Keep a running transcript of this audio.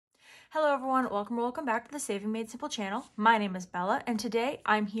Hello everyone, welcome back to the Saving Made Simple channel. My name is Bella and today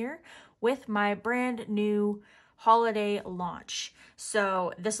I'm here with my brand new holiday launch.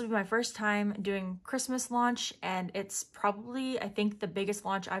 So this will be my first time doing Christmas launch and it's probably, I think, the biggest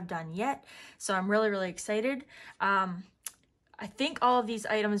launch I've done yet. So I'm really excited. I think all of these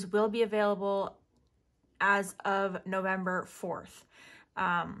items will be available as of November 4th.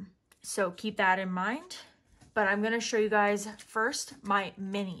 So keep that in mind. But I'm going to show you guys first my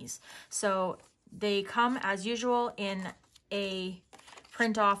minis. So they come as usual in a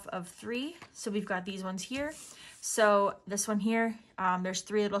print off of 3. So we've got these ones here. So this one here, there's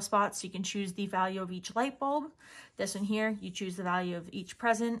 3 little spots. So you can choose the value of each light bulb. This one here, you choose the value of each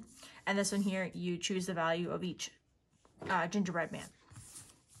present. And this one here, you choose the value of each gingerbread man.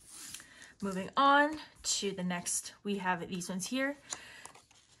 Moving on to the next, we have these ones here.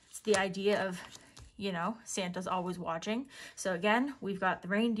 It's the idea of, you know, Santa's always watching. So again, we've got the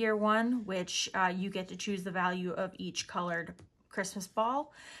reindeer one, which you get to choose the value of each colored Christmas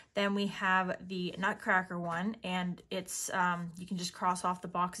ball. Then we have the nutcracker one, and it's you can just cross off the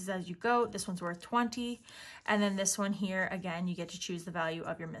boxes as you go. This one's worth 20. And then this one here, again, you get to choose the value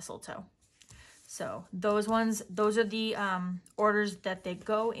of your mistletoe. So those ones, those are the orders that they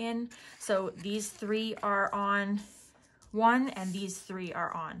go in. So these 3 are on 1 and these 3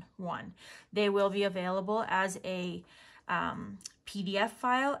 are on 1. They will be available as a PDF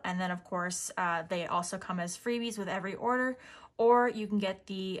file, and then of course they also come as freebies with every order, or you can get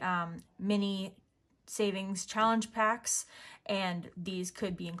the mini savings challenge packs, and these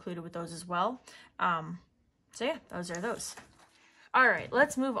could be included with those as well. So yeah, those are those. All right,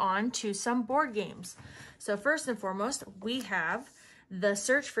 let's move on to some board games. So first and foremost, we have the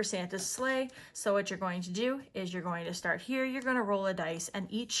Search for Santa's Sleigh. So what you're going to do is you're going to start here. You're going to roll a dice, and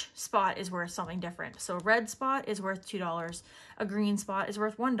each spot is worth something different. So a red spot is worth $2. A green spot is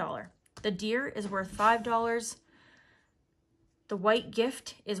worth $1. The deer is worth $5. The white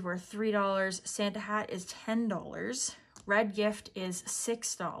gift is worth $3. Santa hat is $10. Red gift is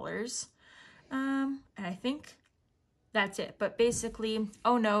 $6. And I think that's it. But basically,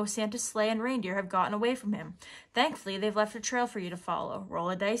 oh no, Santa's sleigh and reindeer have gotten away from him. Thankfully, they've left a trail for you to follow. Roll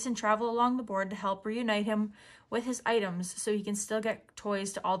a dice and travel along the board to help reunite him with his items so he can still get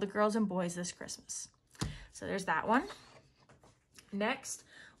toys to all the girls and boys this Christmas. So there's that one. Next,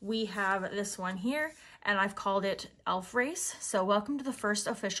 we have this one here, and I've called it Elf Race. So welcome to the first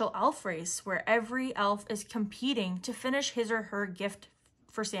official elf race, where every elf is competing to finish his or her gift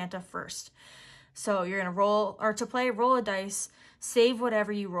for Santa first. So you're gonna roll a dice, save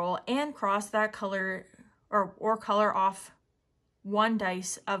whatever you roll, and cross that color or color off 1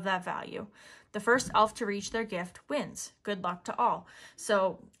 dice of that value. The first elf to reach their gift wins. Good luck to all.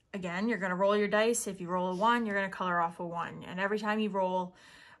 So again, you're gonna roll your dice. If you roll a 1, you're gonna color off a 1. And every time you roll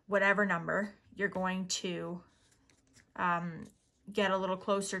whatever number, you're going to get a little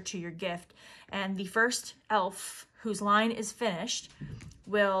closer to your gift. And the first elf whose line is finished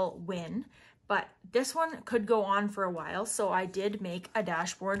will win. But this one could go on for a while, so I did make a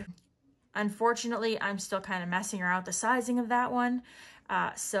dashboard. Unfortunately, I'm still kind of messing around with the sizing of that one.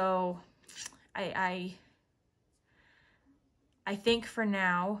 So I think for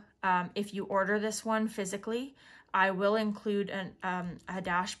now, if you order this one physically, I will include a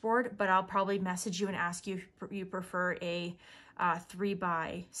dashboard, but I'll probably message you and ask you if you prefer a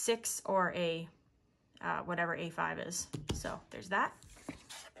 3x6 or a whatever A5 is. So there's that.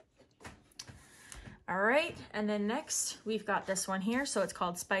 All right, and then next we've got this one here. So it's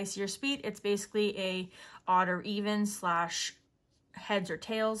called Spicy or Sweet. It's basically a odd or even / heads or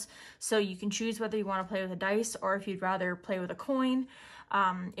tails. So you can choose whether you want to play with a dice or if you'd rather play with a coin.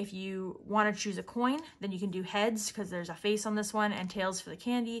 If you want to choose a coin, then you can do heads because there's a face on this one, and tails for the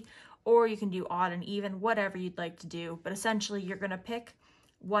candy, or you can do odd and even, whatever you'd like to do. But essentially you're going to pick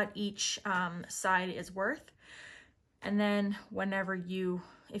what each side is worth. And then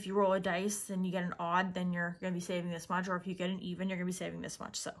if you roll a dice and you get an odd, then you're going to be saving this much. Or if you get an even, you're going to be saving this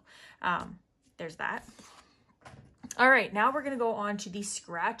much. So there's that. All right, now we're going to go on to the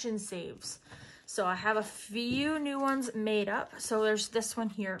scratch and saves. So I have a few new ones made up. So there's this one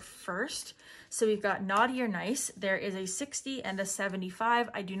here first. So we've got Naughty or Nice. There is a 60 and a 75.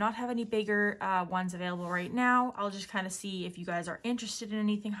 I do not have any bigger ones available right now. I'll just kind of see if you guys are interested in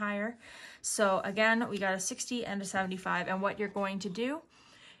anything higher. So again, we got a 60 and a 75. And what you're going to do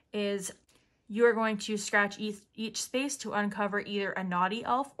is you're going to scratch each space to uncover either a naughty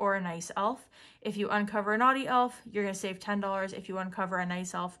elf or a nice elf. If you uncover a naughty elf, you're going to save $10. If you uncover a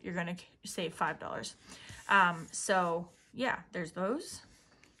nice elf, you're going to save $5. So yeah, there's those.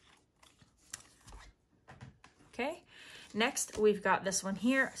 Okay. Next, we've got this one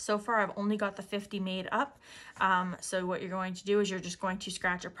here. So far, I've only got the 50 made up. So what you're going to do is you're just going to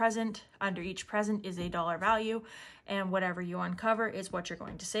scratch a present. Under each present is a dollar value, and whatever you uncover is what you're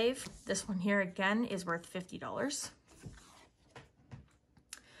going to save. This one here, again, is worth $50.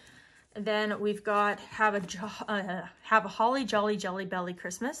 Then we've got have a Holly Jolly Jelly Belly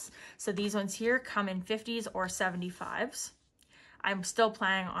Christmas. So these ones here come in 50s or 75s. I'm still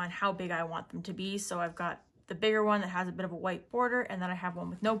planning on how big I want them to be. So I've got the bigger one that has a bit of a white border, and then I have one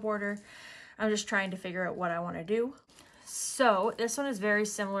with no border. I'm just trying to figure out what I want to do. So this one is very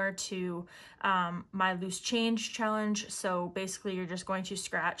similar to my loose change challenge. So basically you're just going to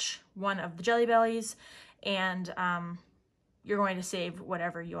scratch one of the Jelly Bellies, and you're going to save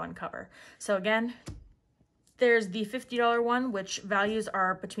whatever you uncover. So again, there's the $50 one, which values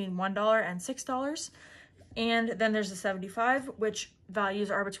are between $1 and $6. And then there's the 75, which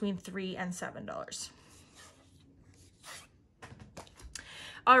values are between $3 and $7.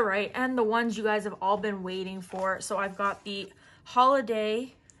 All right, and the ones you guys have all been waiting for. So I've got the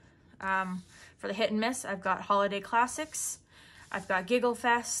holiday, for the hit and miss, I've got Holiday Classics, I've got Giggle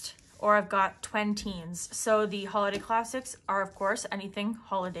Fest, or I've got Twin Teens. So the holiday classics are, of course, anything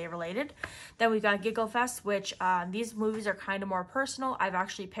holiday related. Then we've got Giggle Fest, which these movies are kind of more personal. I've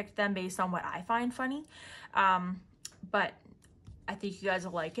actually picked them based on what I find funny, but I think you guys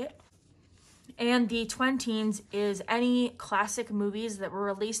will like it. And the Twin Teens is any classic movies that were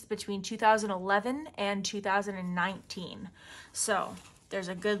released between 2011 and 2019. So there's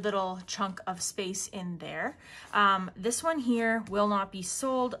a good little chunk of space in there. This one here will not be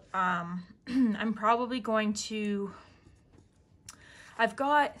sold. I'm probably going to, I've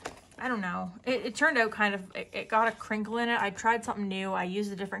got, I don't know, it turned out kind of, it got a crinkle in it. I tried something new. I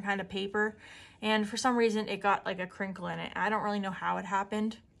used a different kind of paper, and for some reason it got like a crinkle in it. I don't really know how it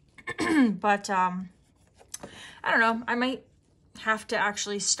happened, but I don't know. I might have to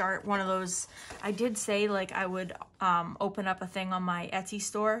actually start one of those. I did say like I would open up a thing on my Etsy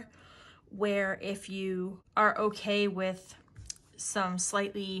store where if you are okay with some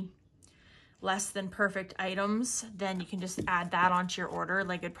slightly less than perfect items, then you can just add that onto your order.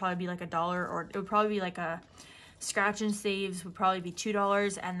 Like it'd probably be like $1, or it would probably be like a scratch and saves would probably be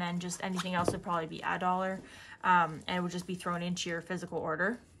 $2, and then just anything else would probably be $1, and it would just be thrown into your physical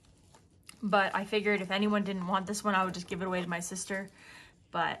order. But I figured if anyone didn't want this one, I would just give it away to my sister.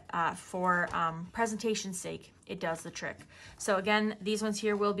 But for presentation's sake, it does the trick. So again, these ones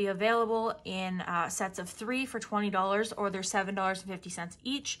here will be available in sets of 3 for $20, or they're $7.50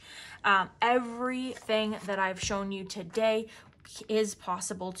 each. Everything that I've shown you today is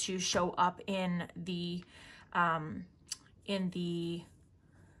possible to show up in the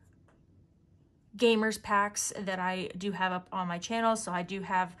gamers packs that I do have up on my channel. So I do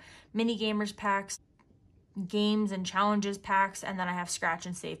have mini gamers packs, games and challenges packs, and then I have scratch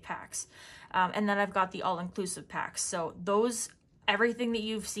and save packs. And then I've got the all-inclusive packs. So those, everything that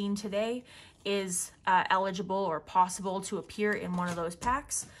you've seen today is eligible or possible to appear in one of those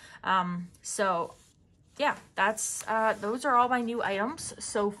packs. So yeah, that's those are all my new items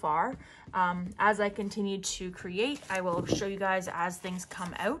so far. As I continue to create, I will show you guys as things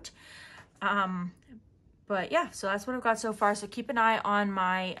come out. But yeah, so that's what I've got so far. So keep an eye on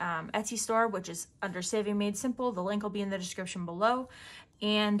my Etsy store, which is under Saving Made Simple. The link will be in the description below.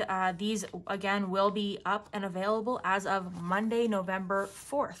 And these, again, will be up and available as of Monday, November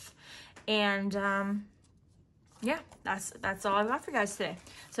 4th. And yeah, that's all I've got for you guys today.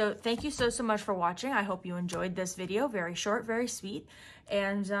 So thank you so much for watching. I hope you enjoyed this video. Very short, very sweet.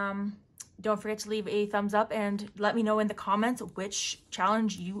 And don't forget to leave a thumbs up and let me know in the comments which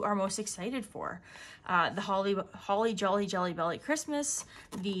challenge you are most excited for. The Holly Jolly Jelly Belly Christmas,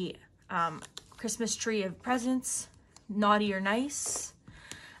 the Christmas Tree of Presents, Naughty or Nice,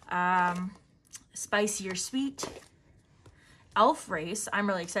 Spicy or Sweet, Elf Race. I'm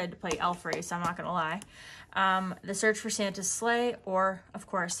really excited to play Elf Race, I'm not gonna lie. The Search for Santa's Sleigh, or of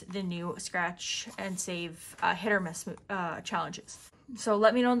course the new Scratch and Save hit or miss challenges. So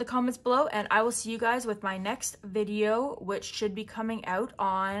let me know in the comments below, and I will see you guys with my next video, which should be coming out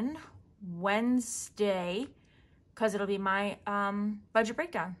on Wednesday, because it'll be my budget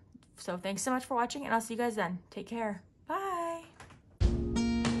breakdown. So thanks so much for watching, and I'll see you guys then. Take care.